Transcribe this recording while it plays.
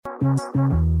Right,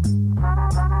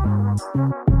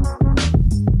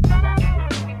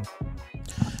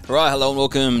 hello and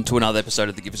welcome to another episode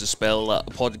of the Give Us a Spell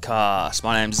podcast.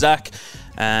 My name's Zach,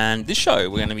 and this show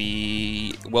we're going to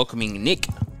be welcoming Nick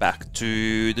back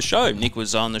to the show. Nick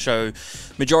was on the show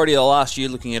majority of the last year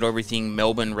looking at everything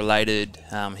Melbourne related.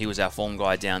 He was our form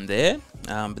guy down there.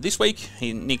 But this week,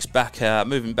 Nick's back,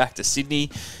 moving back to Sydney,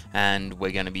 and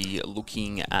we're going to be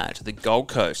looking at the Gold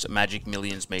Coast Magic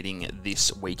Millions meeting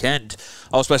this weekend.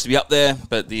 I was supposed to be up there,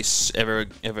 but this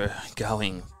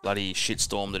ever-going bloody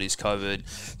shitstorm that is COVID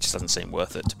just doesn't seem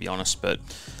worth it, to be honest. But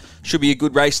should be a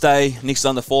good race day. Nick's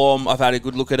done the form. I've had a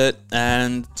good look at it,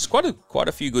 and it's quite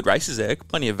a few good races there.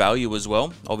 Plenty of value as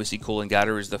well. Obviously,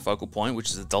 Coolangatta is the focal point,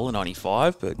 which is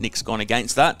 $1.95, but Nick's gone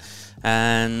against that,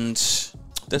 and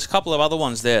there's a couple of other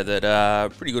ones there that are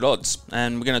pretty good odds,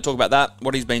 and we're going to talk about that,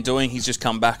 what he's been doing. He's just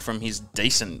come back from his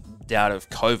decent bout of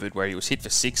COVID where he was hit for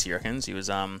 6, he reckons. He was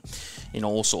in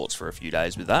all sorts for a few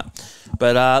days with that.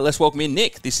 But let's welcome in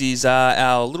Nick. This is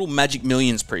our little Magic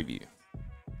Millions preview.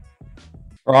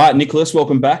 All right, Nicholas,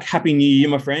 welcome back. Happy New Year,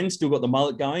 my friend. Still got the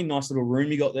mullet going. Nice little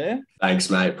room you got there. Thanks,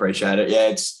 mate. Appreciate it. Yeah,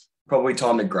 it's probably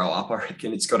time to grow up, I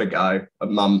reckon. It's got to go.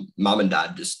 Mum and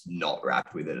dad just not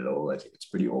wrapped with it at all. I think it's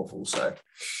pretty awful. So,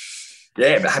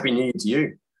 yeah, but Happy New Year to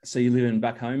you. So you're living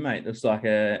back home, mate. Looks like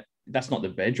that's not the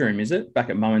bedroom, is it? Back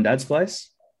at mum and dad's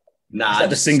place? Nah. Is that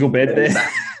the single bed there?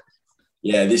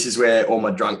 Yeah, this is where all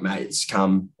my drunk mates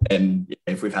come, and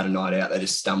if we've had a night out, they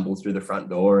just stumble through the front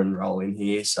door and roll in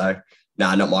here. So,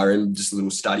 nah, not my room, just a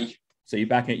little study. So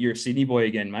you're a Sydney boy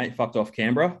again, mate. Fucked off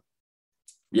Canberra.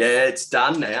 Yeah, it's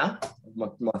done now. My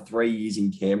 3 years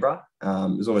in Canberra.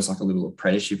 It was almost like a little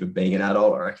apprenticeship of being an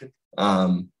adult, I reckon.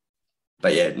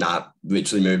 But yeah,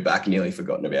 literally moved back and nearly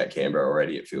forgotten about Canberra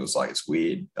already. It feels like it's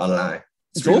weird. I don't know.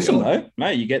 It's really awesome, though,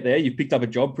 mate. You get there, you picked up a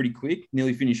job pretty quick,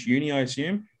 nearly finished uni, I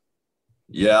assume.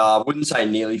 Yeah, I wouldn't say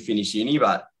nearly finished uni,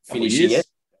 but finishing it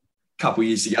a couple of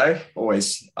years ago.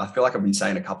 I feel like I've been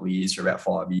saying a couple of years for about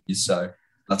 5 years, so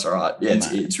that's all right. Yeah,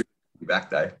 it's really back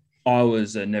though. I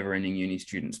was a never-ending uni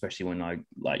student, especially when I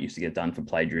used to get done for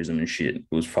plagiarism and shit. It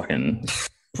was fucking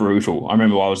brutal. I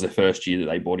remember I was the first year that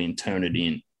they brought in Turn It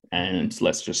In, and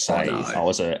let's just say I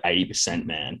was a 80%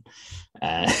 man.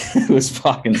 It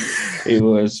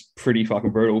was pretty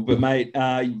fucking brutal. But mate,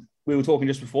 we were talking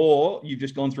just before. You've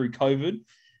just gone through COVID.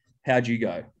 How'd you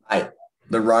go? Mate,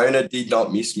 the Rona did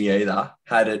not miss me either.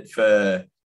 Had it for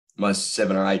my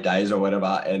 7 or 8 days or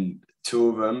whatever, and 2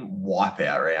 of them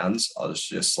wipeout rounds. I was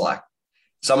just like,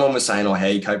 someone was saying, "Oh, how are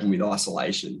you coping with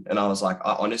isolation?" And I was like,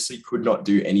 I honestly could not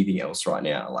do anything else right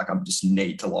now. Like, I just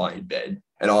need to lie in bed.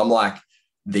 And I'm like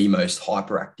the most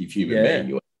hyperactive human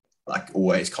being. Like,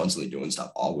 always constantly doing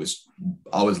stuff. I was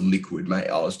liquid, mate.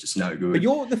 I was just no good.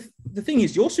 But the thing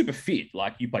is, you're super fit.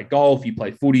 Like, you play golf, you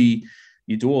play footy,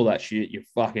 you do all that shit. You're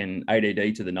fucking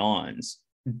ADD to the nines.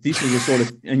 This was a sort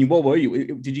of, and what were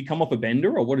you? Did you come off a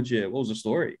bender, or what was the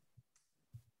story?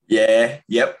 Yeah.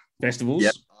 Yep. Festivals.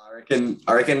 Yep.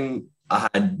 I reckon I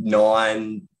had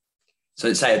 9. So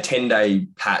let's say a 10-day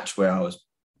patch where I was,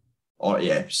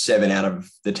 7 out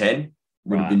of the 10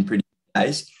 would have been pretty good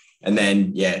days. And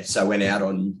then, so I went out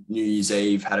on New Year's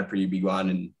Eve, had a pretty big one,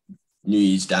 and New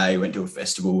Year's Day went to a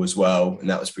festival as well, and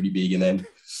that was pretty big. And then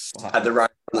had the rain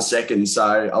on the second, so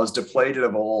I was depleted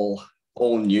of all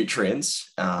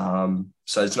nutrients. So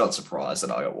it's not surprised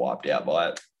that I got wiped out by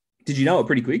it. Did you know it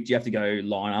pretty quick? Do you have to go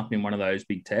line up in one of those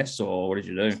big tests, or what did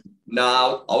you do?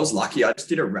 No, I was lucky. I just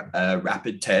did a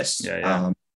rapid test.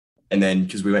 Yeah. And then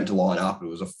because we went to line up, it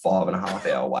was a 5.5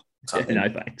 hour wait. No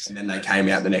thanks. And then they came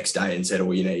out the next day and said,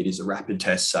 all you need is a rapid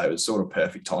test. So it was sort of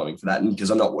perfect timing for that. And because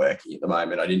I'm not working at the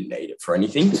moment, I didn't need it for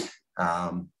anything.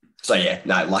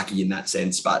 Lucky in that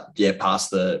sense. But yeah, passed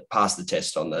the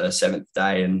test on the 7th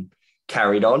day and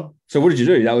carried on. So what did you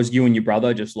do? That was you and your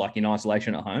brother just like in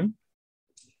isolation at home?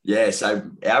 Yeah,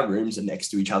 so our rooms are next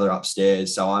to each other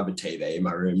upstairs. So I have a TV in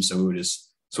my room. So we were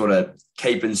just sort of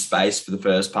keeping space for the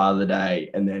first part of the day.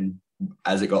 And then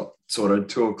as it got sort of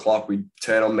 2:00, we'd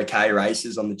turn on McKay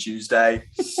races on the Tuesday.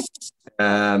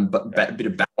 But a bit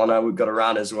of Ballina we've got to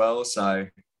run as well. So,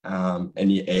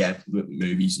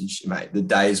 movies and shit, mate. The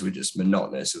days were just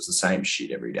monotonous. It was the same shit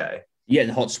every day. Yeah,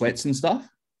 and hot sweats and stuff?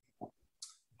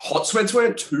 Hot sweats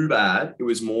weren't too bad. It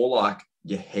was more like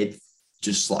your head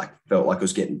just like felt like it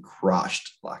was getting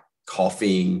crushed, like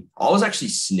coughing. I was actually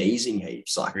sneezing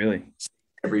heaps, like really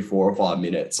every 4 or 5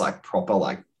 minutes, like proper,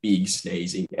 like big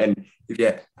sneezing. And if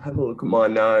you have a look at my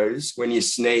nose, when you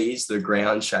sneeze, the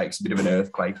ground shakes, a bit of an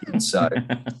earthquake hits. So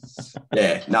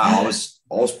I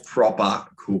was proper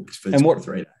cooked for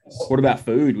 3 days. What about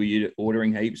food? Were you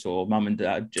ordering heaps, or mum and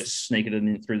dad just sneaking it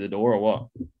in through the door, or what?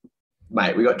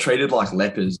 mate, we got treated like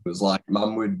lepers. It was like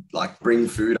mum would like bring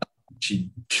food up.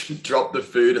 She'd drop the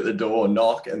food at the door,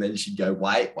 knock, and then she'd go,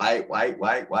 wait. Okay,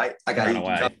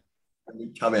 you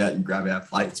can come out and grab our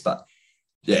plates. But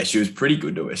yeah, she was pretty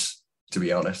good to us, to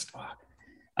be honest.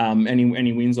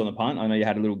 Any wins on the punt? I know you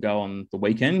had a little go on the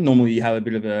weekend. Normally you have a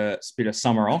bit of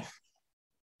summer off.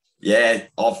 Yeah,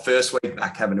 our first week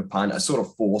back having a punt, I sort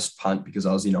of forced punt because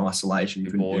I was in isolation.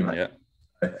 Yeah.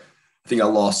 I think I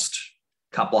lost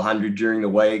a couple of hundred during the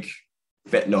week,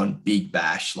 betting on big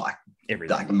bash, like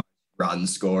run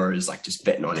scorers, like just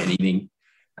betting on anything.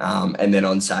 And then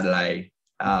on Saturday,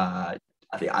 I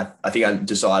think I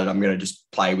decided I'm going to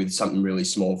just play with something really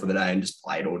small for the day and just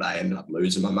play it all day. I ended up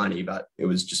losing my money, but it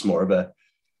was just more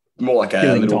like a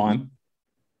killing time.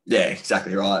 Yeah,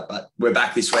 exactly right. But we're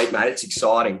back this week, mate. It's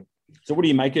exciting. So what do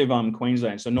you make of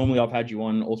Queensland? So normally I've had you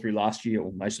on all through last year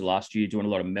or most of last year doing a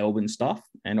lot of Melbourne stuff.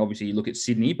 And obviously you look at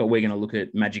Sydney, but we're going to look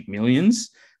at Magic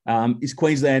Millions. Is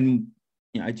Queensland,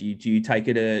 do you take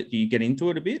it, do you get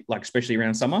into it a bit, like especially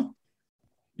around summer?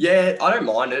 Yeah, I don't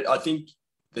mind it. I think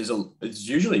there's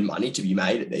usually money to be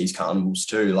made at these carnivals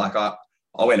too. Like I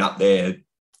went up there,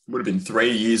 would have been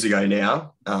 3 years ago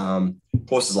now.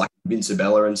 Horses like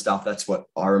Vincebella and stuff. That's what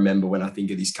I remember when I think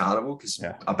of this carnival because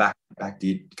I back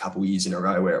did a couple of years in a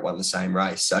row where it won the same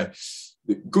race. So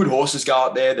good horses go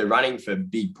up there. They're running for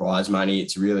big prize money.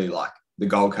 It's really like the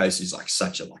Gold Coast is like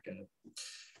such a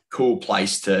cool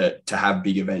place to have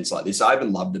big events like this. I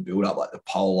even love the build up, like the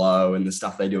polo and the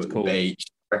stuff they do at the beach.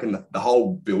 I reckon the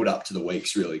whole build up to the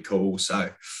week's really cool. So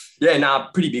yeah,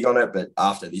 pretty big on it. But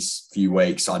after this few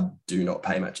weeks, I do not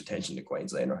pay much attention to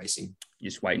Queensland racing.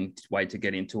 Just wait to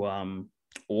get into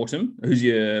autumn. Who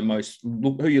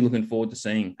are you looking forward to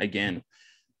seeing again?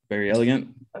 Very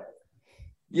Elegant.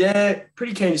 Yeah,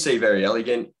 pretty keen to see Very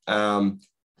Elegant. A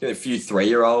few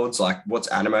 3-year-olds, like what's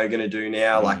Animo going to do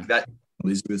now? Like that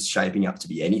Elizabeth's shaping up to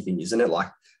be anything, isn't it?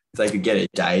 Like if they could get a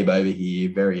Dave over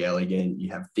here, Very Elegant, you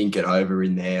have Think It Over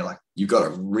in there. Like you've got a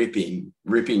ripping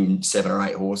 7 or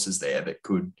 8 horses there that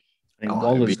could. I think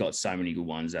Waller's got so many good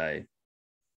ones, eh?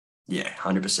 Yeah,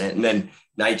 100%. And then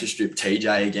Nature Strip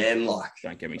TJ again. Like,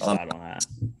 don't get me started on that.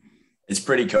 It's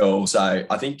pretty cool. So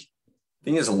I think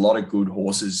there's a lot of good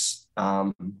horses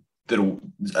that'll,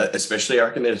 especially I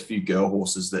reckon there's a few girl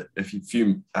horses a few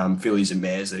fillies and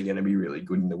mares that are going to be really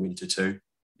good in the winter too.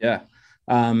 Yeah.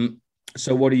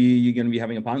 So what are you going to be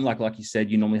having a punt? Like you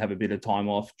said, you normally have a bit of time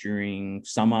off during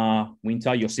summer,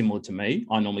 winter. You're similar to me.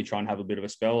 I normally try and have a bit of a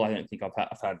spell. I don't think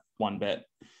I've had one bet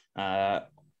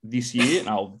this year, and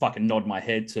I'll fucking nod my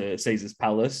head to Caesar's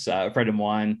Palace. A friend of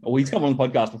mine, he's come on the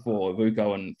podcast before.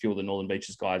 Vuko and a few of the Northern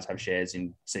Beaches guys have shares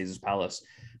in Caesar's Palace.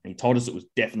 And he told us it was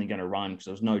definitely going to run because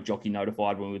there was no jockey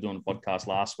notified when we were doing the podcast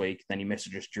last week. Then he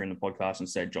messaged us during the podcast and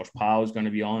said Josh Parr was going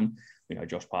to be on.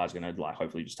 Josh Parr is going to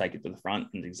hopefully just take it to the front,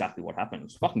 and exactly what happened. It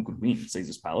was a fucking good win,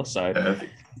 Caesar's Palace. So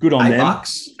good on them.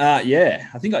 $8. Yeah,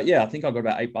 I think I got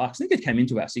about $8. I think it came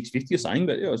into about $6.50 or something,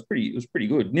 but it was pretty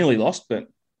good. Nearly lost, but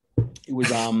it was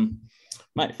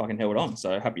mate, fucking held on.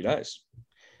 So happy days.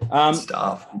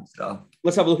 Stuff.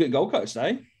 Let's have a look at Gold Coast,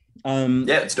 eh?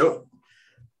 Let's do it.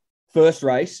 First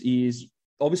race is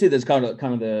obviously there's kind of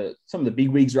some of the big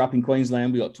wigs are up in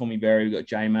Queensland. We got Tommy Berry, we got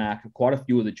J Mac. Quite a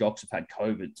few of the jocks have had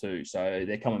COVID too, so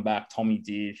they're coming back. Tommy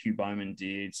did, Hugh Bowman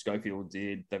did, Schofield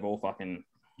did. They've all fucking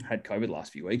had COVID the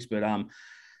last few weeks. But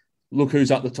look who's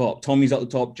up the top. Tommy's up the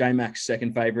top. J Mac's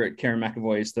second favourite. Karen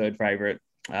McAvoy is third favourite.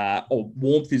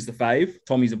 Warmth is the fave.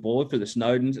 Tommy's aboard for the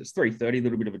Snowdens. It's 3:30, a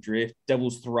little bit of a drift.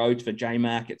 Devil's Throat for J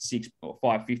Mac at 6 or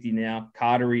 5:50 now.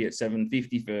 Cartery at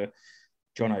 7:50 for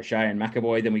John O'Shea and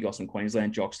McAvoy. Then we got some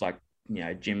Queensland jocks like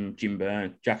Jim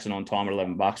Byrne, Jackson on time at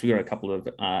 $11. We got a couple of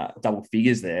double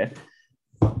figures there.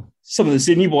 Some of the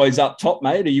Sydney boys up top,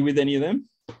 mate. Are you with any of them?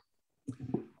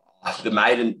 The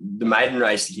maiden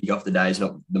race to kick off the day is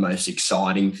not the most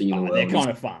exciting thing in the world. They're kind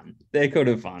of fun. They're kind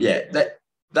of fun. Yeah,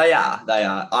 they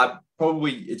are.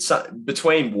 It's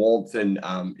between Warmth and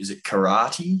is it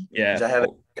Karate? Yeah,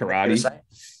 Karate.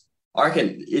 I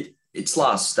reckon its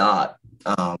last start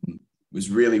was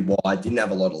really wide. Didn't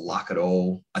have a lot of luck at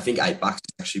all. I think $8 is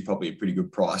actually probably a pretty good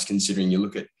price considering you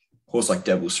look at a horse like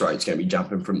Devil's Throat's going to be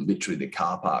jumping from literally the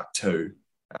car park too.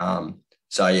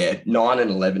 So yeah, 9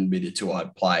 and 11 be the two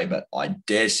I'd play, but I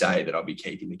dare say that I'll be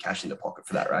keeping the cash in the pocket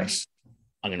for that race.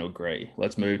 I'm going to agree.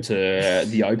 Let's move to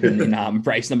the Open in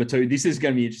race number 2. This is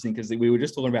going to be interesting because we were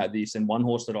just talking about this, and one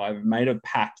horse that I've made a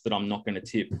pact that I'm not going to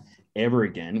tip ever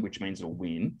again, which means it'll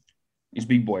win, is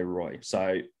Big Boy Roy.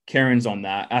 So Karen's on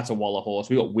that. That's a Waller horse.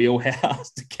 We got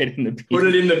Wheelhouse to get in the bin. Put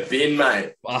it in the bin,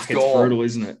 mate. Fuck, it's brutal,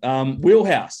 isn't it?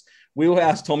 Wheelhouse.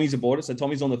 Wheelhouse, Tommy's aboard it. So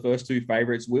Tommy's on the first two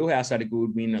favourites. Wheelhouse had a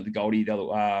good win at the Goldie,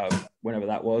 whenever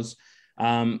that was.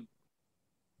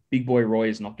 Big Boy Roy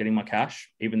is not getting my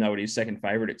cash, even though it is second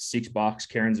favourite. It's $6.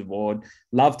 Karen's aboard.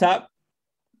 Love Tap.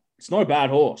 It's not a bad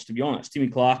horse, to be honest. Timmy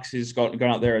Clark's has gone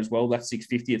up there as well. That's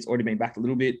 650. It's already been back a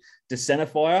little bit.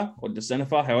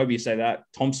 Decenify, however you say that.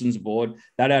 Thompson's aboard.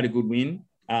 That had a good win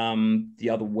the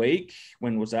other week.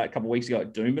 When was that? A couple of weeks ago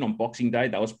at Doomben on Boxing Day.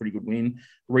 That was a pretty good win.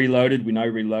 Reloaded. We know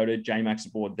Reloaded. J-Max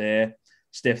aboard there.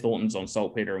 Steph Thornton's on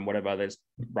Saltpeter and whatever. There's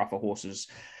rougher horses.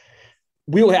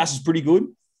 Wheelhouse is pretty good.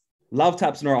 Love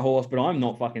Tap's an alright horse, but I'm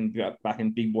not fucking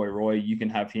backing Big Boy Roy. You can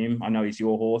have him. I know he's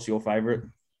your horse, your favourite.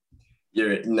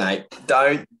 Yeah, Nate,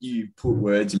 don't you put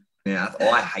words in my mouth.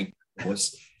 I hate that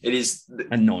horse. It is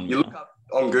a non-winner. You look up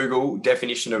on Google,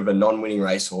 definition of a non-winning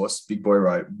racehorse, Big Boy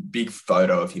Roy, big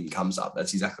photo of him comes up.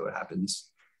 That's exactly what happens.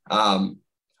 I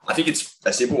think it's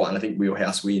a simple one. I think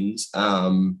Wheelhouse wins.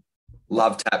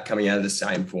 Love Tap coming out of the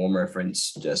same form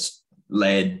reference, just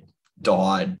led,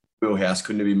 died. Wheelhouse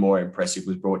couldn't have been more impressive,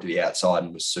 was brought to the outside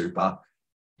and was super.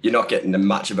 You're not getting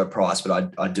much of a price,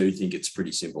 but I do think it's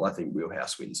pretty simple. I think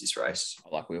Wheelhouse wins this race.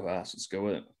 I like Wheelhouse. Let's go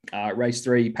with it. Race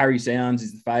 3, Parry Sounds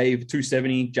is the fave.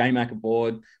 270, J-Mac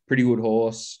aboard. Pretty good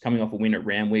horse. Coming off a win at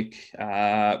Randwick.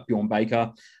 Bjorn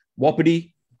Baker.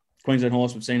 Wapiti, Queensland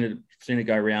horse. We've seen it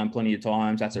go around plenty of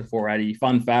times. That's at 480.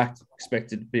 Fun fact,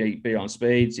 expected to be on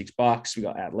speed, $6. We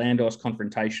got Outlandos,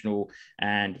 Confrontational,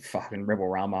 and fucking Rebel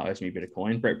Rama owes me a bit of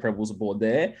coin. Brett Preble's aboard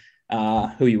there. Who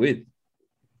are you with?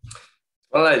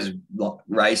 One of those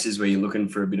races where you're looking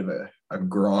for a bit of a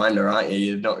grinder, aren't you?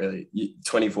 You're not really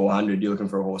 2,400. You're looking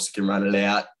for a horse that can run it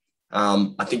out.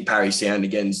 I think Parry Sound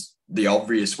again's the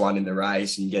obvious one in the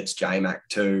race and gets J-Mac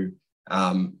too.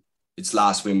 Its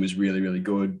last win was really, really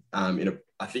good.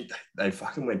 I think they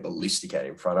fucking went ballistic out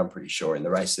in front, I'm pretty sure, in the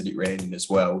race that it ran in as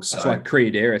well. So that's why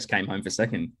Creaderis came home for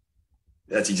second.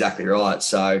 That's exactly right.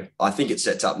 So I think it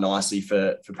sets up nicely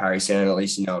for Parry Sound. At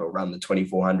least, it'll run the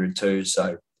 2,400 too.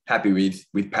 So happy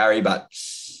with Parry, but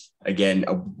again,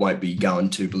 I won't be going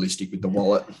too ballistic with the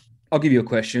wallet. I'll give you a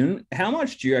question. How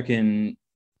much do you reckon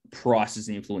prices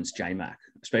influence J-Mac,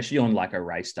 especially on like a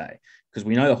race day? Because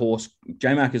we know the horse,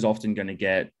 J-Mac is often going to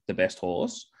get the best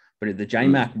horse, but if the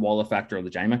J-Mac Waller factor or the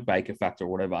J-Mac Baker factor or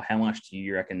whatever, how much do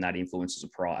you reckon that influences a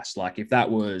price? Like if that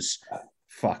was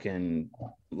fucking,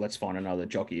 let's find another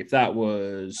jockey. If that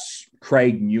was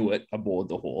Craig Newitt aboard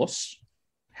the horse,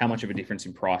 how much of a difference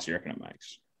in price do you reckon it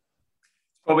makes?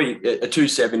 Probably a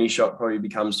 270 shot probably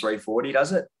becomes 340,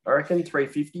 does it? I reckon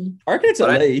 350. I reckon it's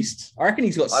at least. I reckn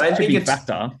he's got such a big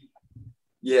factor.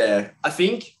 Yeah, I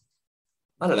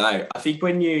don't know. I think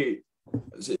when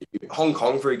Hong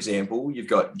Kong, for example, you've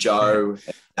got Joe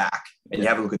and Dak, and you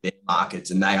have a look at their markets,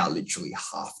 and they are literally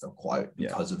half the quote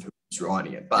because of who's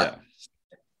riding it. But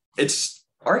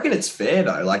I reckon it's fair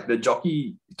though. Like the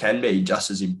jockey can be just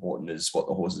as important as what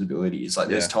the horse's ability is. Like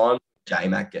there's times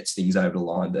J-Mac gets things over the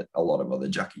line that a lot of other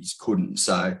jockeys couldn't.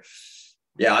 So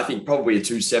yeah, I think probably a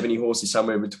 270 horse is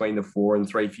somewhere between the 4 and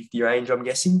 350 range, I'm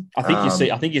guessing. I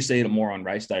think you see it more on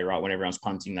race day, right? When everyone's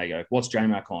punting, they go, "What's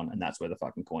J-Mac on?" And that's where the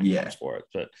fucking coin comes for it.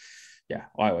 But yeah,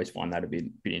 I always find that a bit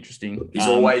interesting. He's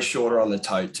always shorter on the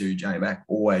tote too, J-Mac.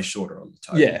 Always shorter on the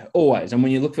tote. Yeah, always. And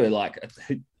when you look for like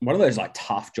one of those like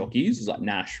tough jockeys is like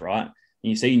Nash, right? And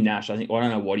you see Nash. I don't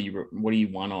know what he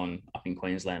won on up in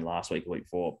Queensland last week, week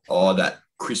 4. Oh, that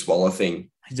Chris Waller thing.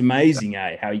 He's amazing,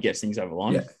 how he gets things over the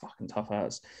line. Yeah. Fucking tough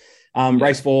as.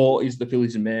 Race 4 is the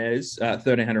Fillies and Mares,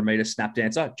 1,300 metre snap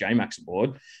dancer. J-Max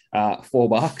aboard, $4.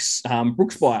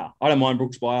 Brookspire. I don't mind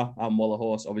Brookspire. Waller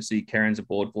horse. Obviously, Karen's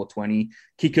aboard, 420.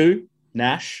 Kiku,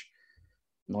 Nash,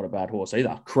 not a bad horse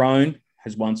either. Crone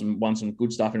has won some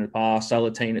good stuff in the past.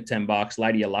 Salatine at $10.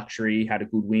 Lady of Luxury had a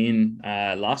good win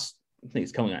last. I think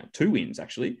it's coming out 2 wins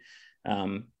actually.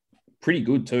 Pretty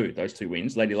good too, those 2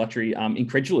 wins. Lady Luxury,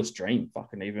 Incredulous Dream,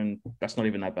 that's not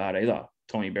even that bad either.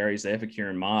 Tommy Berry's there for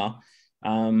Kieran Ma.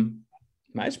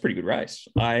 Mate, it's a pretty good race.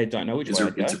 I don't know which way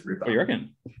to go. What do you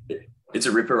reckon? It's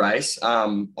a ripper race.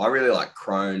 I really like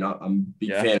Crone. I'm a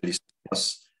big fan of this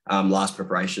horse. Last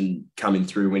preparation coming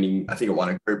through, winning, I think it won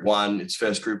a Group 1, its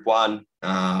first Group 1,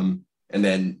 and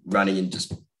then running in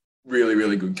just really,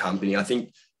 really good company. I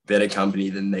think better company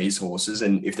than these horses.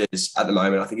 And if there's, at the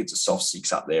moment, I think it's a soft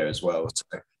 6 up there as well,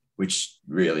 so, which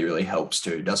really, really helps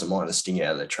too. Doesn't mind a sting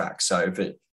out of the track. So if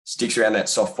it sticks around that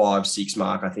soft 5-6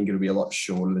 mark, I think it'll be a lot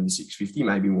shorter than 650,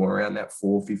 maybe more around that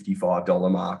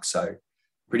 $455 mark. So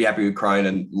pretty happy with Crone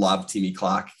and love Timmy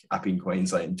Clark up in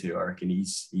Queensland too. I reckon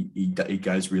he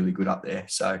goes really good up there.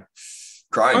 So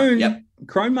Crone,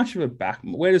 Crone much of a back.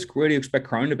 Where do you expect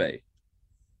Crone to be?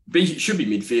 Should be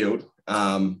midfield.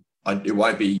 it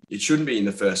won't be. It shouldn't be in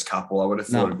the first couple. I would have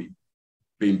thought it'd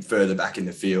be further back in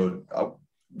the field. I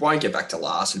won't get back to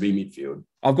last. It'd be midfield.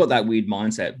 I've got that weird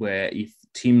mindset where if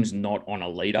Tim's not on a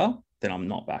leader, then I'm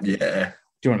not back. Yeah.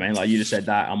 Do you know what I mean? Like you just said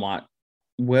that. I'm like,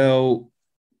 well,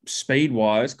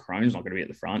 speed-wise, Crone's not going to be at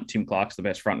the front. Tim Clark's the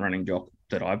best front-running jock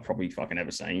that I've probably fucking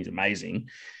ever seen. He's amazing.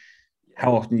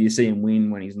 How often do you see him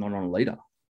win when he's not on a leader?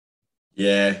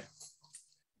 Yeah.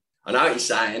 I know what you're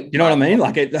saying. You know what I mean?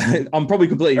 Like, I'm probably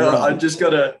completely wrong. I've just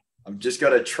got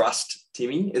to trust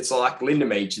Timmy. It's like Linda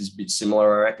Meach is a bit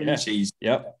similar, I reckon. Yeah. She's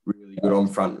really good on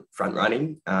front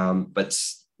running. But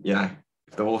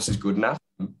if the horse is good enough,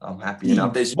 I'm happy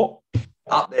enough. There's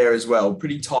up there as well,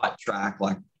 pretty tight track.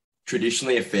 Like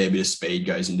traditionally, a fair bit of speed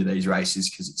goes into these races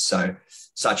because it's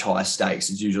such high stakes.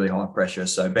 It's usually high pressure.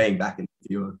 So being back in the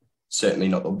field, certainly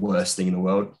not the worst thing in the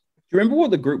world. Do you remember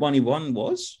what the Group 1 he won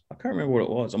was? I can't remember what it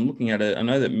was. I'm looking at it. I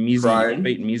know that Mizzy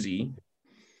beat Mizzy.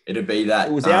 It'd be that.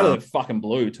 It was out of the fucking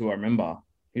blue too, I remember.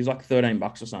 He was like $13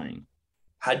 or something.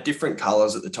 Had different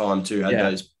colours at the time too. Had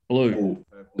those blue,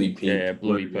 purpley pink. Yeah,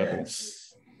 bluey purple.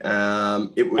 It's I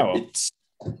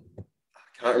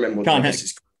can't remember what can't the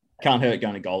hurt, can't hurt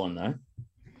going to Golan though.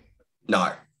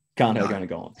 No. Can't hurt going to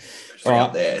Golan. All right.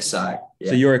 Up there. So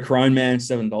you're a Crone man,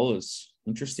 $7.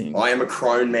 Interesting. I am a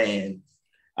Crone man.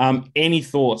 Any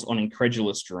thoughts on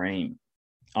Incredulous Dream?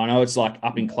 I know it's like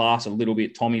up in class a little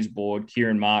bit. Tommy's board,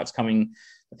 Kieran Marks coming.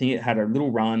 I think it had a little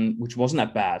run, which wasn't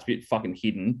that bad. It's a bit fucking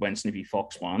hidden when Snippy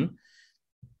Fox won.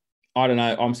 I don't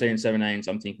know. I'm seeing 17s.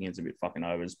 I'm thinking it's a bit fucking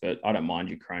overs, but I don't mind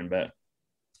you, Crone bet.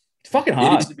 It's fucking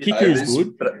hard. Kiku's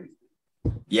good. But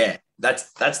yeah,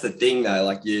 that's the thing though.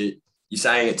 Like you're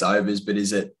saying it's overs, but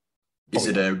is it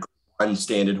a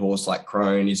standard horse like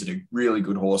Crone? Is it a really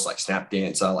good horse like Snap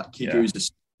Dancer? Like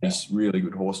Kiku's a really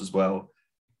good horse as well.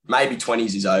 Maybe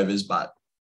 20s is overs, but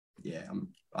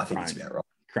I think it's about right.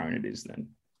 Crone it is then.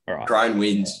 All right. Crone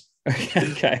wins.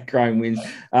 Okay, Crone wins.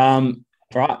 All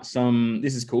right,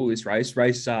 this is cool, this race.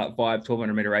 Race 5,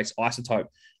 1,200 metre race, Isotope,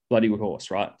 bloody good horse,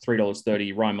 right?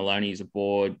 $3.30. Ryan Maloney is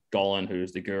aboard. Golan,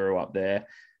 who's the guru up there.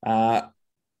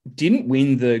 Didn't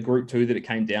win the Group 2 that it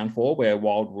came down for, where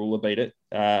Wild Ruler beat it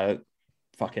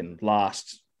fucking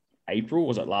last April.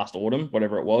 Was it last autumn?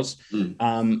 Whatever it was.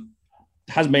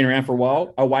 Hasn't been around for a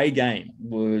while. Away game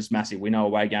was massive. We know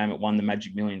away game. It won the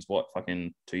Magic Millions,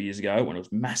 fucking 2 years ago when it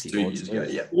was massive. 2 years ago,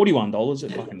 yeah. $41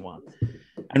 it fucking won.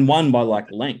 And won by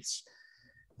like lengths.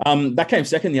 That came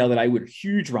second the other day with a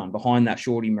huge run behind that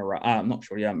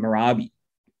Marabi.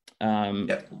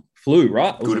 Flew,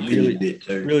 right? It was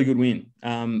really good win.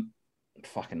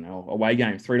 Fucking hell. Away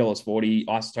game, $3.40.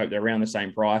 Isotope, they're around the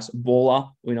same price. Baller,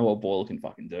 we know what Baller can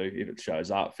fucking do if it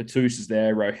shows up. Fatous is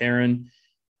there. Roheron,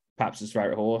 perhaps his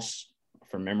favourite horse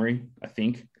from memory, I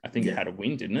think. It had a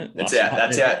win, didn't it? That's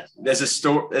out.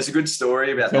 There's a good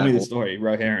story about that. Tell me the story,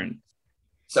 Roheron.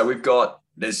 So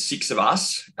there's 6 of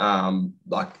us,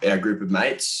 like our group of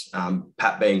mates,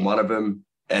 Pat being one of them.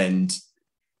 And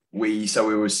we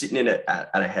were sitting at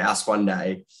a house one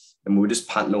day and we were just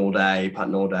punting all day,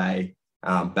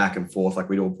 back and forth. Like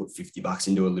we'd all put $50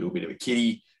 into a little bit of a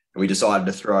kitty. And we decided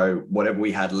to throw whatever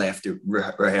we had left.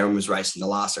 Roheron was racing the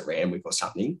last at Randwick or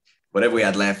something. Whatever we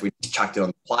had left, we chucked it on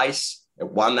the place. It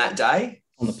won that day.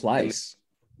 On the place?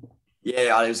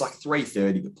 Yeah, it was like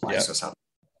 3:30 the place or something.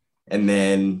 And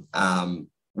then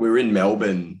we were in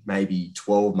Melbourne maybe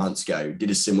 12 months ago,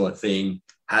 did a similar thing,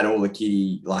 had all the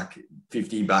kitty, like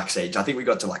 $50 each. I think we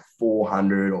got to like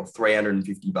 $400 or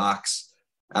 $350.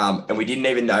 And we didn't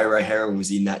even know Roheron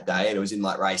was in that day. And it was in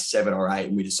like race 7 or 8.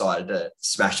 And we decided to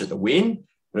smash at the win. And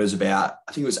it was about,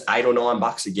 I think it was $8 or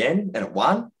 $9 again. And it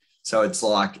won. So it's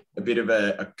like a bit of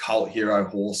a cult hero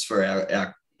horse for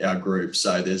our group.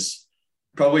 So there's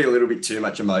probably a little bit too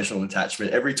much emotional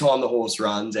attachment. Every time the horse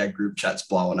runs, our group chat's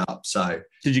blowing up. So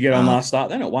did you get on last start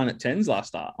then? It won at 10s last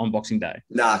start on Boxing Day.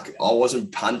 Nah, I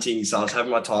wasn't punting, so I was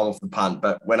having my time off the punt.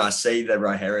 But when I see the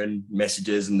Roheron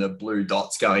messages and the blue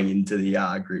dots going into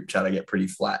the group chat, I get pretty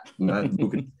flat.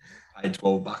 Looking paid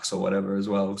 $12 or whatever as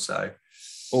well. So,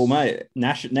 well, mate,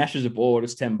 Nash is aboard.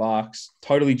 It's $10.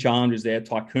 Totally Charmed is there.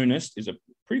 Tycoonist is a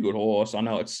pretty good horse. I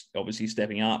know it's obviously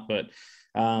stepping up, but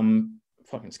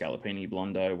fucking Scalapini,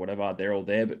 Blondo, whatever, they're all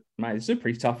there. But mate, it's a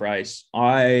pretty tough race.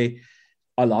 I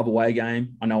love away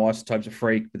game. I know Isotope's a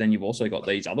freak, but then you've also got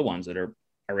these other ones that are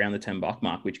around the $10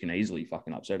 mark, which can easily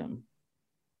fucking upset them.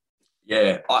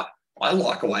 Yeah, I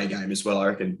like away game as well. I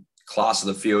reckon class of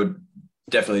the field,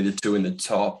 definitely the 2 in the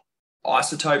top.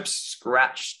 Isotope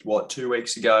scratched 2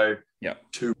 weeks ago? Yeah.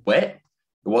 Too wet.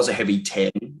 It was a heavy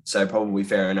 10, so probably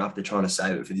fair enough. They're trying to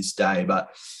save it for this day. But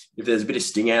if there's a bit of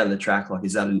sting out of the track, like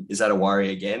is that a worry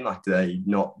again? Like, do they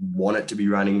not want it to be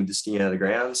running with the sting out of the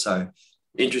ground? So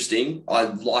interesting. I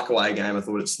like away game. I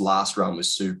thought its last run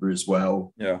was super as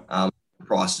well. Yeah.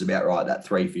 Price is about right, that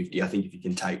 350. I think if you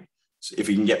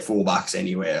can get $4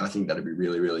 anywhere, I think that'd be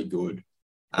really, really good.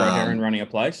 Heron running a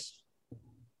place.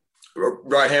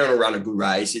 Rohan will run a good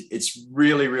race. It's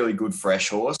really, really good fresh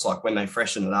horse. Like when they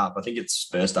freshen it up, I think its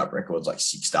first up record's like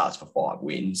 6 starts for 5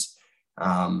 wins.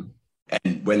 And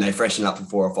when they freshen up for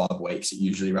 4 or 5 weeks, it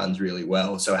usually runs really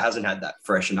well. So it hasn't had that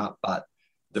freshen up, but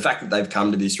the fact that they've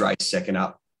come to this race second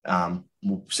up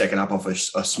off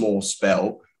a small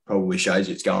spell probably shows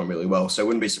you it's going really well. So I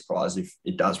wouldn't be surprised if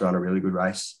it does run a really good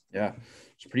race. Yeah,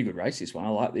 it's a pretty good race, this one. I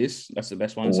like this. That's the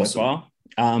best one Awesome. so far.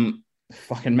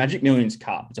 Fucking Magic Millions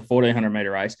Cup. It's a 1,400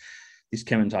 meter race. This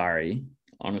Kementari,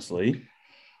 honestly,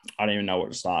 I don't even know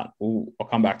what to start. I'll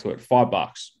come back to it.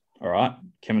 $5. All right.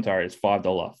 Kementari is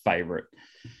 $5 favorite.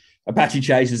 Apache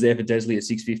Chase is there for Desley at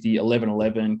 650,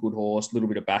 11-11, good horse, little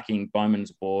bit of backing.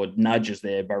 Bowman's aboard. Nudge is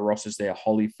there. Bo Ross is there.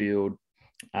 Holyfield.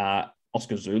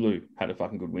 Oscar Zulu had a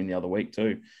fucking good win the other week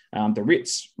too. The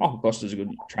Ritz, Michael Costa's a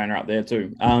good trainer up there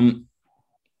too.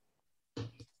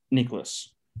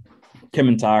 Nicholas.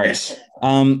 Kementari. Yes.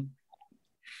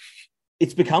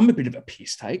 It's become a bit of a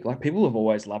piss take. Like, people have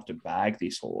always loved to bag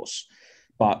this horse,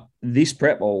 but this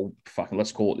prep,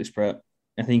 let's call it this prep.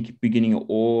 I think beginning of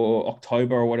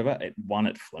October or whatever, it won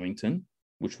at Flemington,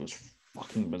 which was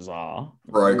fucking bizarre.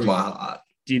 Broke my heart.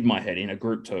 Did my head in a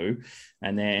Group 2,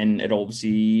 and then it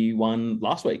obviously won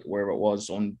last week, wherever it was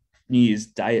on New Year's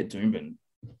Day at Doomben.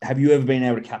 Have you ever been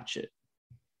able to catch it?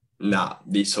 Nah,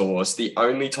 this horse. The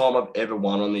only time I've ever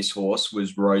won on this horse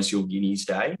was Rosehill Guineas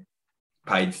Day.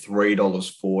 Paid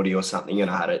 $3.40 or something, and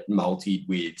I had it multied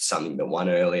with something that won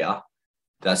earlier.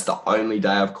 That's the only day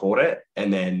I've caught it.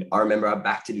 And then I remember I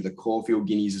backed into the Caulfield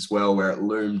Guineas as well, where it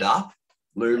loomed up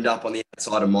on the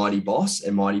outside of Mighty Boss,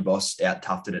 and Mighty Boss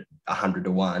out-toughed it at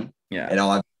 100-1. Yeah. And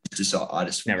I just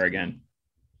Never again.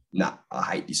 Nah, I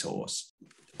hate this horse.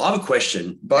 I have a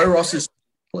question. Bo Ross is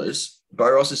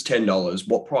 $10.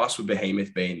 What price would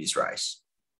Behemoth be in this race?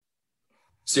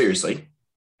 Seriously.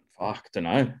 Fuck, don't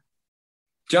know.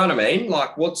 Do you know what I mean? Like,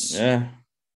 Yeah.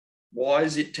 why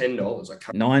is it $10? I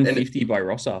can't. $9.50 by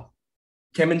Rossa.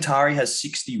 Kementari has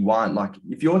 61. Like,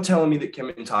 if you're telling me that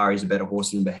Kementari is a better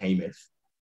horse than Behemoth,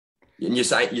 and you're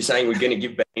saying we're going to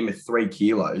give Behemoth 3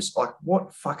 kilos, like,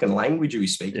 what fucking language are we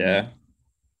speaking? Yeah.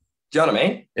 Do you know what I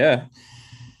mean? Yeah.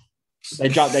 They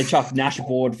chucked Nash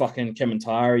aboard fucking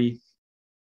Kementari.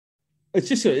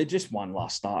 It just won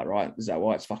last start, right? Is that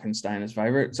why it's fucking staying as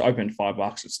favourite? It's opened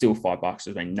 $5. It's still $5.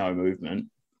 There's been no movement.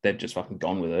 They've just fucking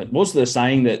gone with it. What's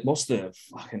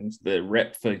the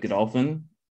rep for Godolphin?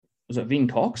 Was it Vin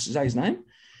Cox? Is that his name?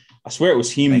 I swear it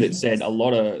was him that said a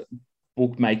lot of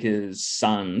bookmakers'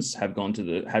 sons have got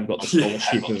the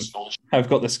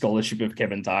scholarship of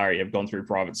Kementari, have gone through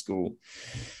private school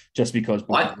just because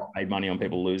bookmakers made money on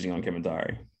people losing on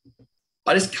Kementari.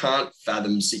 I just can't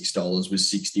fathom $6 was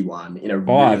 61 in a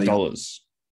 $5.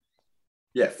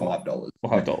 Yeah, $5.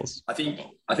 $5. I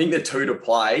think the two to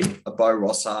play are Bo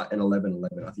Rossa and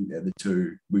 11-11. I think they're the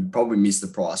two. We'd probably miss the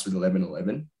price with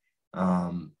 11-11.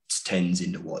 It's $10s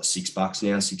into what, $6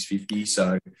 now, $6.50.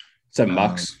 So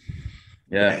 $7.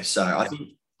 Yeah. So I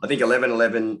think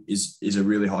 11-11 is a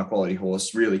really high quality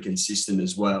horse, really consistent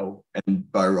as well.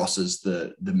 And Bo Rossa's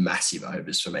the massive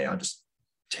overs for me.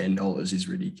 $10 is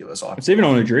ridiculous. It's even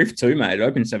on a drift too, mate. It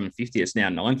opened $7.50. It's now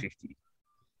 $9.50.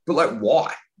 But like,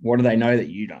 why? What do they know that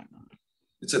you don't know?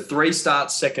 It's a 3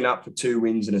 starts, second up for 2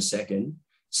 wins and a second.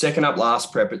 Second up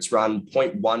last prep, it's run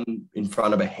 0.1 in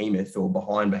front of Behemoth or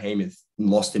behind Behemoth and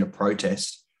lost in a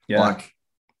protest. Yeah. Like,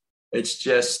 it's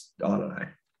just, I don't know.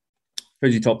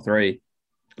 Who's your top 3?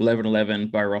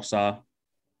 11-11, Bo Rossa.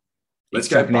 Let's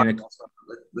go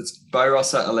Bo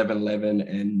Rossa, 11-11,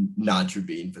 and Nudge would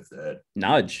be in for 3rd.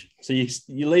 Nudge. So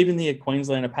you're leaving the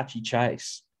Queensland Apache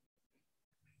Chase.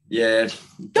 Yeah.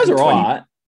 Goes all right.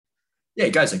 Yeah,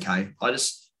 it goes okay.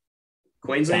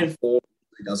 Queensland 4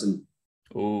 doesn't.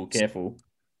 Oh, careful.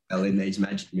 Well, in these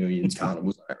Magic Millions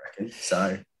carnivals, I reckon.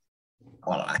 So, I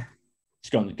don't know.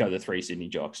 Just go the 3 Sydney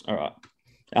jocks. All right.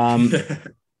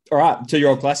 All right,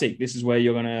 2-year-old classic. This is where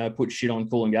you're going to put shit on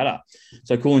Coolangatta.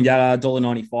 So Coolangatta,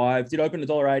 $1.95. Did open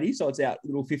 $1.80, so it's out a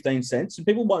little 15 cents. And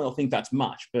people might not think that's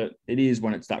much, but it is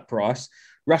when it's that price.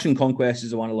 Russian Conquest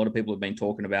is the one a lot of people have been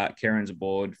talking about. Karen's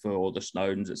aboard for all the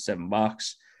Snowdens at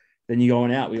 $7. Then you're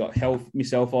going out. We got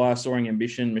Miss Hellfire, Soaring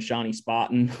Ambition, Mashani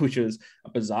Spartan, which was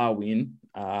a bizarre win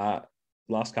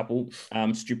last couple.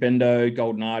 Stupendo,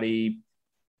 Golden Arty,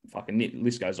 fucking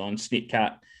list goes on. Snit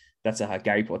Cat, that's a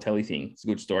Gary Portelli thing. It's a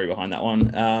good story behind that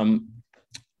one.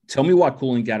 Tell me why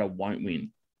Coolangatta won't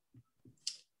win.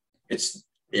 It's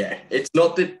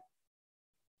not that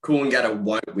Coolangatta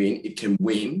won't win. It can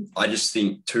win. I just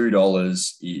think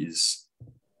 $2 is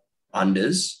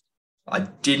unders. I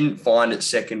didn't find its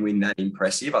second win that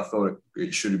impressive. I thought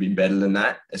it should have been better than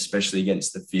that, especially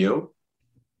against the field.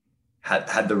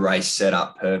 Had the race set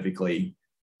up perfectly.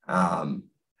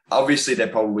 Obviously, they're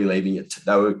probably leaving it.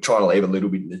 They were trying to leave a little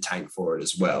bit in the tank for it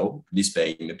as well. This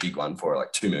being the big one for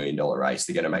like $2 million race,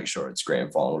 they're going to make sure it's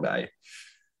grand final day.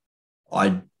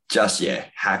 I just,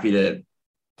 happy to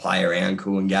play around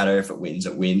Coolangatta. If it wins,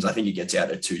 it wins. I think it gets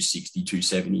out at 260,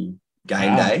 270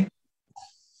 game day.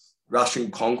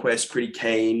 Russian Conquest, pretty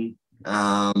keen.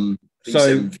 So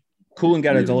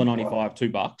Coolangatta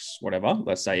 $1.95, $2, whatever.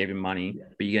 Let's say even money,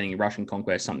 but you're getting Russian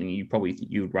Conquest, something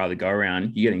you would rather go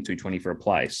around. You're getting 220 for a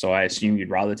place. So I assume you'd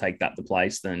rather take that the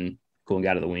place than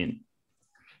Coolangatta the win.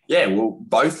 Yeah, well,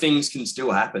 both things can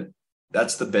still happen.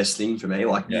 That's the best thing for me.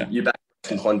 Like you back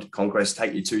Conquest,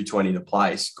 take your 220 to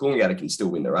place. Coolangatta can still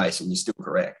win the race, and you're still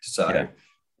correct. So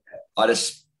I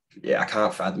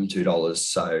can't fathom $2.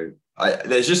 So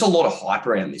there's just a lot of hype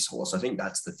around this horse. I think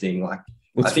that's the thing. Like,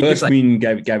 I think first win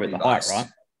gave it the hype, right?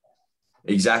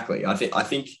 Exactly. I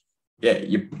think,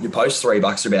 you post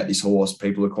 $3 about this horse,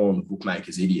 people are calling the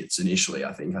bookmakers idiots initially.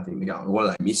 I think they're going, what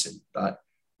are they missing? But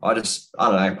I don't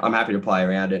know. I'm happy to play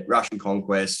around it. Russian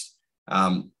Conquest,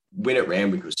 win at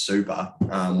Randwick was super.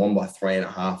 Won by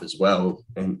 3.5 as well,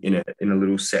 and in a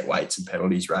little set weights and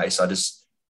penalties race. I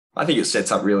think it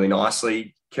sets up really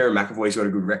nicely. Kieran McAvoy's got a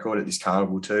good record at this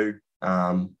carnival too.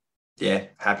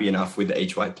 Happy enough with the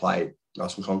each way play.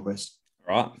 Russian Conquest.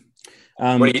 Right.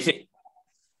 What do you think?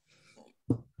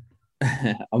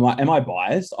 Am I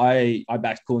biased? I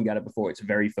backed Coolangatta before its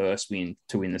very first win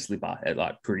to win the Slipper at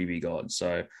like pretty big odds.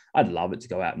 So I'd love it to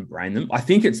go out and brain them. I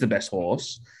think it's the best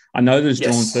horse. I know there's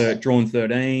drawn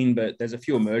 13, but there's a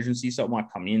few emergencies, so it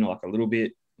might come in like a little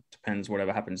bit. Depends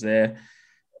whatever happens there.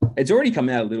 It's already come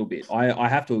out a little bit. I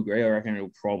have to agree. I reckon it'll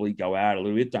probably go out a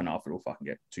little bit. Don't know if it'll fucking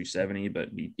get 270, but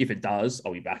if it does,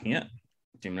 I'll be backing it.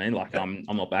 Do you know what I mean? Like,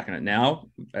 I'm not backing it now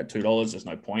at $2. There's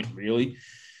no point, really.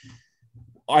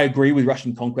 I agree with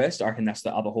Russian Conquest. I reckon that's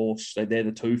the other horse. So they're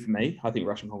the two for me. I think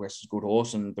Russian Conquest is a good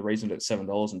horse, and the reason that it's $7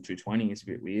 and 220 is a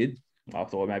bit weird. I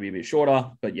thought maybe a bit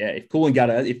shorter, but if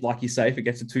Coolangatta, if like you say, if it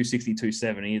gets to 260,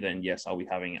 270, then yes, I'll be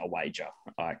having a wager.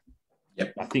 I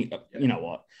think, you know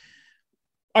what?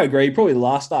 I agree. Probably the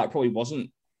last start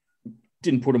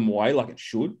didn't put them away like it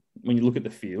should. When you look at the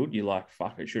field, you're like,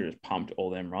 fuck, it should have just pumped all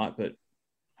them right, but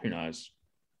who knows?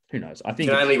 I think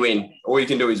you can only win. All you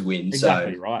can do is win.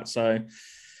 Exactly right. So,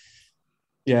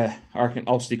 I reckon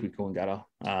I'll stick with Coolangatta,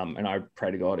 and I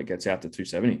pray to God it gets out to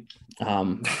 270.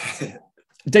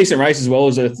 Decent race as well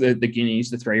as the Guineas,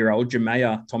 the 3-year-old.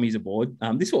 Jamea, Tommy's aboard.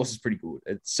 This horse is pretty good.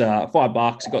 It's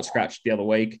 $5. It got scratched the other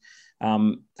week.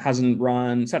 Hasn't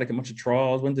run. It's had a bunch of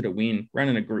trials. When did it win? Ran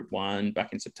in a Group 1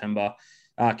 back in September.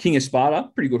 King of Sparta,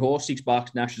 pretty good horse.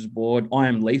 $6. Nash is aboard. I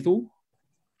Am Lethal.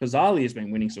 Bizarrely has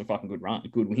been winning some fucking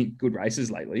good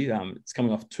races lately. It's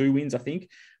coming off 2 wins, I think,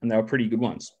 and they were pretty good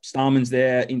ones. Starman's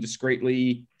there,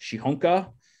 Indiscreetly,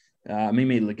 Shihonka,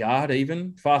 Mimi Lagarde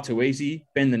even, Far Too Easy,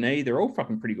 Bend the Knee. They're all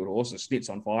fucking pretty good horses. Snit's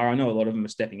on fire. I know a lot of them are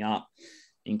stepping up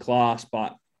in class,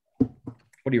 but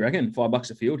what do you reckon?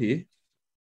 $5 a field here?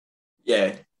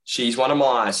 Yeah, she's one of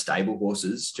my stable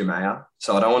horses, Jamea.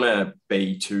 So I don't want to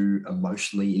be too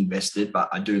emotionally invested, but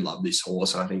I do love this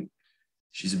horse. I think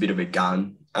she's a bit of a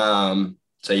gun.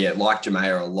 Like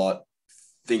Jamea a lot.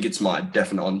 Think it's my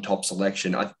definite on top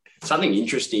selection. Something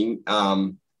interesting.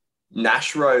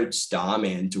 Nash rode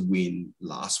Starman to win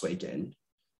last weekend,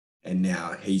 and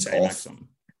now he's off.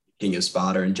 King of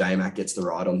Sparta, and J-Mac gets the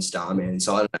ride on Starman.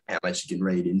 So I don't know how much you can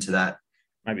read into that.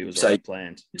 Maybe it was already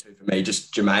planned. For me,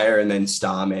 just Jamea and then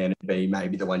Starman would be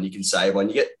maybe the one you can save on.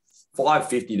 You get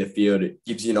 $5.50 to field. It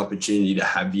gives you an opportunity to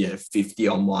have your 50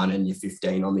 on one and your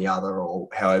 15 on the other, or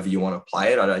however you want to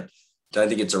play it. I don't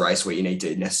think it's a race where you need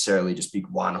to necessarily just pick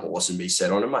one horse and be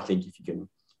set on them. I think if you can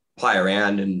play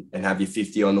around and have your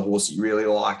 50 on the horse that you really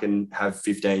like and have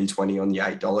 15, 20 on the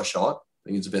 $8 shot, I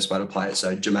think it's the best way to play it.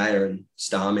 So Jamea and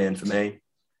Starman for me.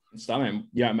 Starman,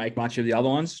 you don't make much of the other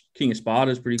ones. King of Sparta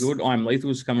is pretty good. I Am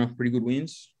Lethal's coming off pretty good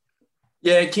wins.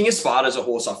 Yeah, King of Sparta is a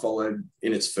horse I followed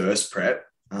in its first prep,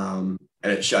 and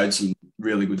it showed some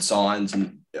really good signs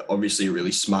and obviously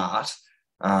really smart.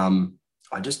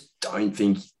 I just don't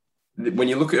think when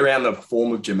you look around the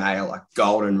form of Jamea, like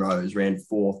Golden Rose ran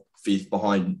 4th, 5th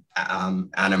behind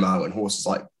Animo and horses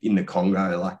like in the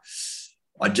Congo. Like,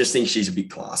 I just think she's a bit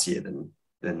classier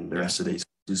than the rest of these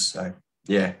Just so,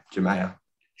 yeah, Jamea.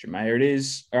 Jamea it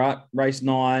is. All right, race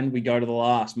 9. We go to the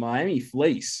last. Miami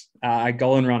Fleece, a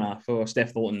Golden runner for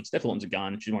Steph Thornton. Steph Thornton's a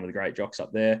gun. She's one of the great jocks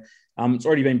up there. It's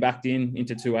already been backed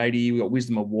into 280. We got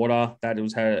Wisdom of Water. That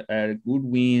was had a good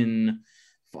win.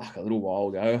 A little while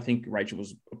ago. I think Rachel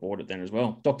was aboard it then as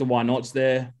well. Dr. Why Not's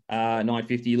there.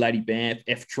 950. Lady Banff.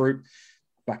 F Troop.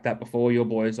 Back that before. Your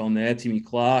boys on there. Timmy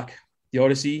Clark. The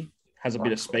Odyssey has a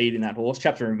bit of speed in that horse.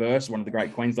 Chapter and Verse, one of the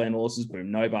great Queensland horses. Boom,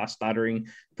 no bar stuttering.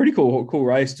 Pretty cool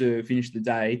race to finish the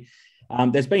day.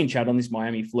 There's been chat on this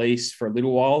Miami Fleece for a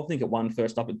little while. I think it won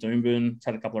first up at Doomben. It's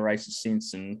had a couple of races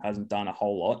since and hasn't done a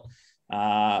whole lot.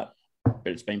 But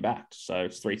it's been backed. So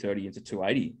it's 330 into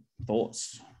 280.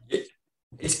 Thoughts?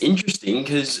 It's interesting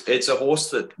because it's a horse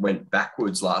that went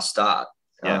backwards last start.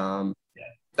 Yeah.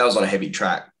 That was on a heavy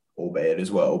track, albeit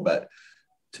as well, but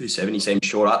 270 seems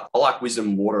short. I like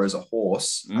Wisdom Water as a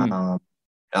horse. I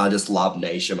just love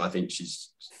Nation. I think she's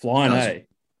flying,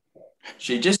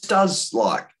 She just does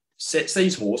sets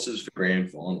these horses for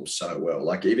grand finals so well.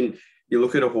 Like even you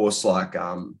look at a horse like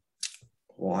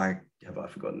why have I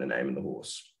forgotten the name of the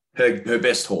horse? Her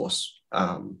best horse.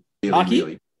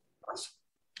 Really nice.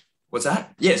 What's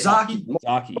that? Yeah, Zaki.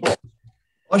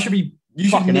 You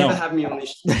should never have me on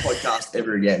this podcast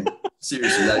ever again.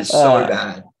 Seriously, that is so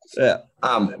bad. Yeah.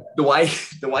 The way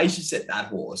she set that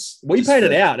horse. We paid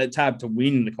it out at Tab to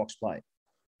win the Cox Plate.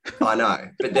 I know,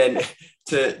 but then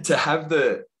to have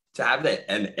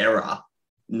an error,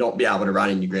 not be able to run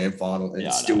in your grand final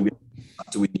and still be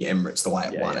able to win the Emirates the way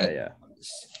it won it. Yeah.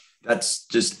 That's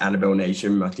just Annabelle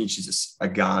Nation. I think she's a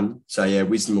gun. So yeah,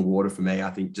 Wisdom of Water for me. I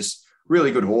think just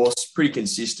really good horse, pretty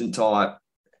consistent type.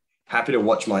 Happy to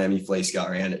watch Miami Fleece go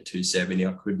around at 270.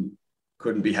 I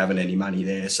couldn't be having any money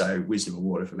there. So Wisdom of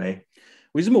Water for me.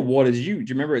 Wisdom of Water, do you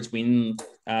remember its win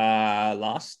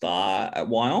last start at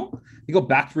Wyong? He got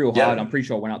backed real hard. I'm pretty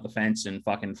sure went up the fence and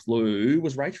fucking flew.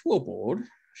 Was Rachel aboard?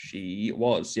 She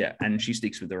was, yeah. And she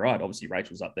sticks with the ride. Obviously,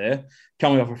 Rachel's up there.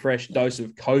 Coming off a fresh dose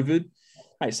of COVID.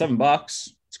 Hey, $7.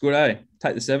 It's good, eh?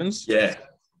 Take the sevens. Yeah.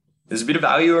 There's a bit of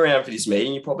value around for this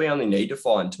meeting. You probably only need to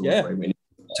find 2 or 3 winners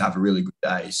to have a really good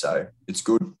day. So it's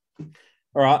good.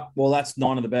 All right. Well, that's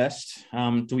 9 of the best.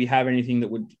 Do we have anything that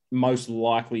would most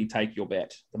likely take your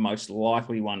bet? The most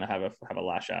likely one to have a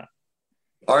lash at?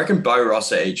 I reckon Bo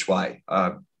Rossa each way.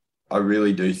 I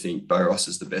really do think Bo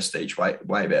Rossa is the best each way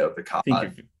bet of the card.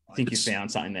 I think you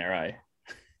found something there, eh?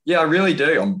 Yeah, I really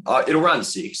do. It'll run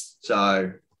 6th.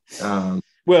 So,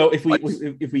 well, if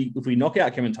we knock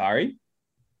out Kementari,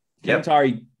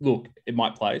 look, it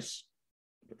might place.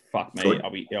 But fuck me, Good.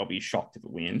 I'll be shocked if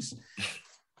it wins.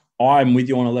 I'm with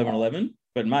you on 11-11,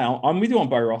 but mate, I'm with you on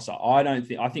Bo Rossa. I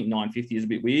think 950 is a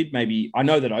bit weird. Maybe I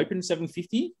know that open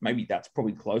 750. Maybe that's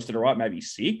probably close to the right. Maybe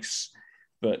 6,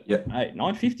 but hey,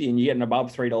 950 and you're getting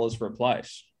above $3 for a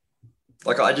place.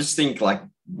 I just think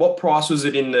what price was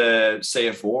it in the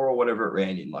CF4 or whatever it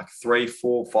ran in? Like $3,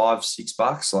 $4, $5,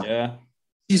 $6.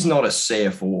 This is not a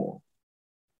CF4.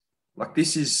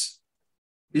 This is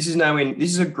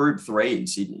a Group 3 in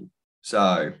Sydney.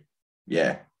 So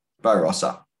yeah, Bo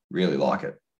Rossa. Really like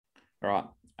it. All right.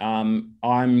 I'm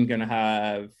going to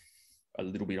have a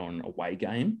little bit on away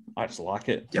game. I just like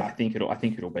it. Yep. I think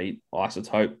it'll beat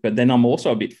Isotope. But then I'm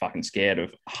also a bit fucking scared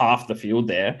of half the field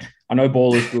there. I know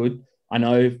Ball is good. I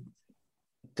know,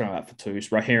 don't know about Fatus.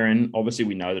 Raheron, obviously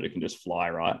we know that it can just fly,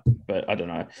 right? But I don't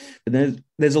know. But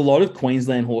there's a lot of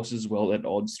Queensland horses as well at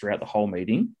odds throughout the whole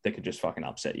meeting that could just fucking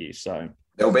upset you. So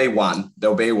there'll be one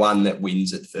that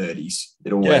wins at 30s.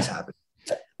 It always happens.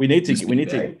 We need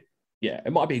to. Yeah,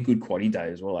 it might be a good quaddie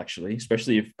day as well, actually,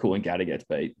 especially if Coolangatta gets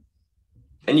beat.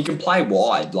 And you can play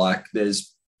wide.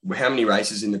 There's how many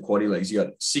races in the quaddie leagues? You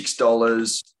got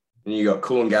 $6, and you got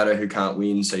Coolangatta who can't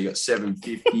win, so you got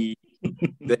 $7.50.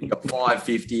 Then you got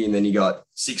 $5.50, and then you got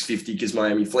 $6.50 because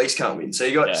Miami Fleece can't win. So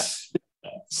you got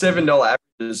 $7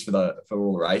 averages for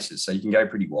all the races. So you can go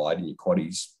pretty wide in your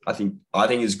quaddies. I think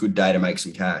it's a good day to make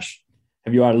some cash.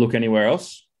 Have you had a look anywhere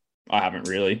else? I haven't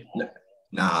really. No.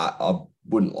 Nah, I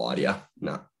wouldn't lie to you.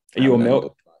 No. Are you a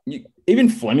Mel? Even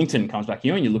Flemington comes back.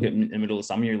 You look at in the middle of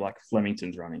summer, you're like,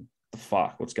 Flemington's running. The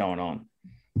fuck? What's going on?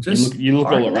 You look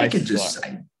all at races. Just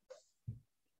say,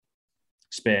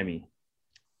 spare me.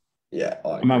 Yeah.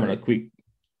 I'm having a quick.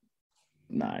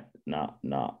 No.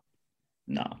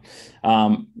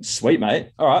 Sweet,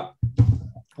 mate. All right.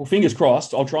 Well, fingers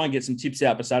crossed. I'll try and get some tips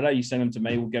out for Saturday. You send them to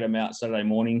me. We'll get them out Saturday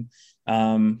morning.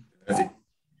 Perfect.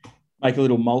 Make a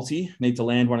little multi. Need to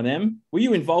land one of them. Were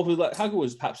you involved with Hugger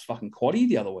was perhaps fucking quaddie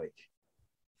the other week?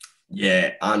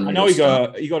 Yeah, I know you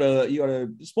got a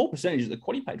small percentage. The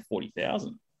quaddie paid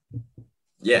 40,000.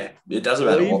 Yeah, it doesn't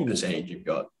matter what percentage you've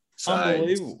got. So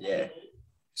Unbelievable.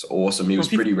 it's awesome. He was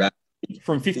pretty rad.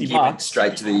 From $50 he went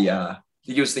straight to the. I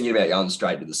think he was thinking about going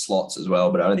straight to the slots as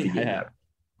well, but I don't think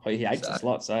he hates the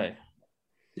slots, eh?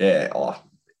 Yeah.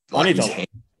 I need his to hand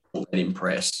let him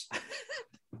press.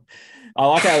 I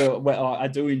like how I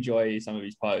do enjoy some of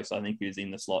his posts. I think he was in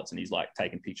the slots and he's like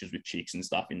taking pictures with chicks and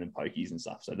stuff in the pokies and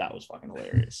stuff. So that was fucking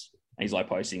hilarious. And he's like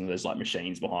posting there's like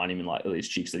machines behind him and like all these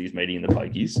chicks that he's meeting in the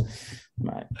pokies.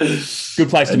 Mate, good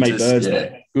place to meet birds,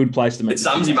 mate. Good place to meet. It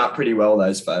sums him up pretty well,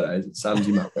 those photos. It sums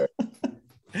him up very.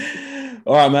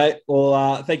 All right, mate.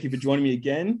 Well, thank you for joining me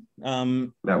again.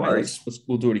 No worries.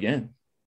 We'll do it again.